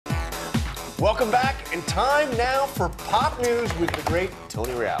Welcome back, and time now for Pop News with the great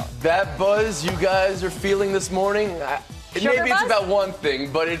Tony Reali. That buzz you guys are feeling this morning, maybe it's about one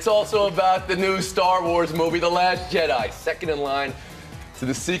thing, but it's also about the new Star Wars movie, The Last Jedi, second in line to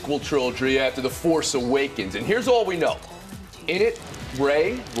the sequel trilogy after The Force Awakens. And here's all we know. In it,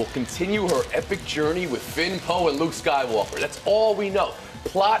 Rey will continue her epic journey with Finn, Poe, and Luke Skywalker. That's all we know.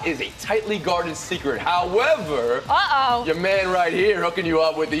 Plot is a tightly guarded secret. However, your man right here hooking you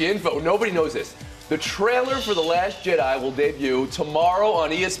up with the info. Nobody knows this. The trailer for The Last Jedi will debut tomorrow on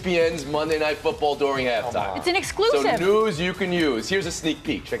ESPN's Monday Night Football during halftime. It's an exclusive. So news you can use. Here's a sneak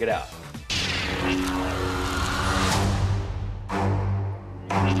peek. Check it out.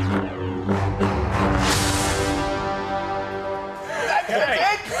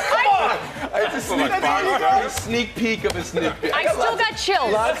 It's a sneak peek of a sneak peek. I still got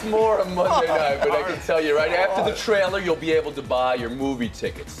chills. Lots more on Monday night, but I can tell you right after the trailer, you'll be able to buy your movie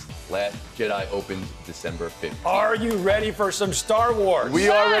tickets. Last Jedi opens December 5th. Are you ready for some Star Wars? We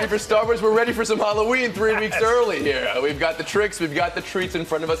are ready for Star Wars. We're ready for some Halloween 3 weeks early here. We've got the tricks, we've got the treats in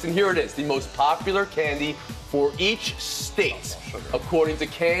front of us, and here it is, the most popular candy for each state, according to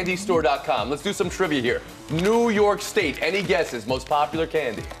candystore.com. Let's do some trivia here. New York State, any guesses? Most popular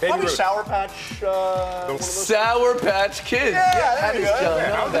candy? Probably Sour Patch. Sour Patch Kids. Yeah, there you go.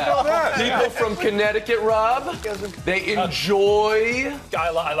 How did you know that? People from Connecticut, Rob, they enjoy. I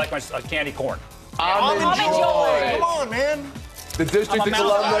like my candy corn. Almond Joy. Come on, man. The District of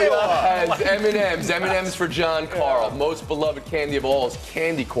Columbia has M&M's. M&M's for John Carl. Most beloved candy of all is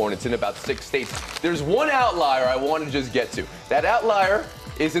candy corn. It's in about 6 states. There's one outlier I want to just get to. That outlier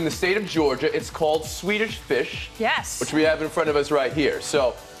is in the state of Georgia. It's called Swedish fish. Yes. Which we have in front of us right here.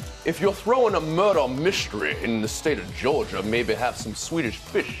 So if you're throwing a murder mystery in the state of Georgia, maybe have some Swedish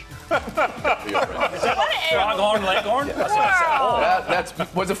fish. Is that foghorn leghorn? That's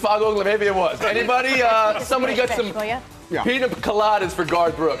was it foghorn? Maybe it was. Anybody? Somebody got some peanut coladas for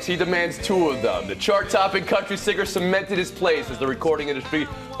Garth Brooks. He demands 2 of them. The chart-topping country singer cemented his place as the Recording Industry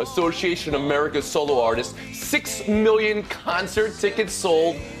Association of America's solo artist. 6 million concert tickets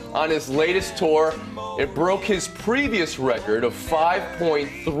sold on his latest tour. It broke his previous record of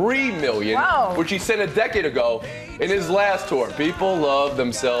 5.3 million, which he set a decade ago in his last tour. People love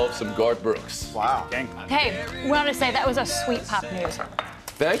themselves some Garth Brooks. Wow. Hey, we want to say that was a sweet pop news.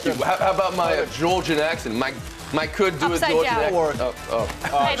 Thank you. How about my Georgian accent? My could do Upside a Georgian down. accent.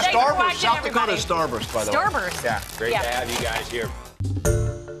 Hey, Starburst, South Dakota Starburst, by the way. Starburst. Yeah, Great to have you guys here.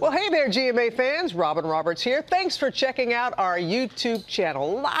 Well, hey there, GMA fans. Robin Roberts here. Thanks for checking out our YouTube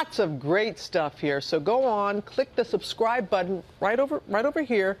channel. Lots of great stuff here. So go on, click the subscribe button right over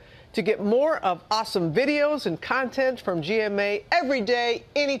here to get more of awesome videos and content from GMA every day,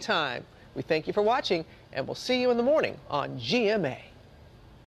 anytime. We thank you for watching, and we'll see you in the morning on GMA.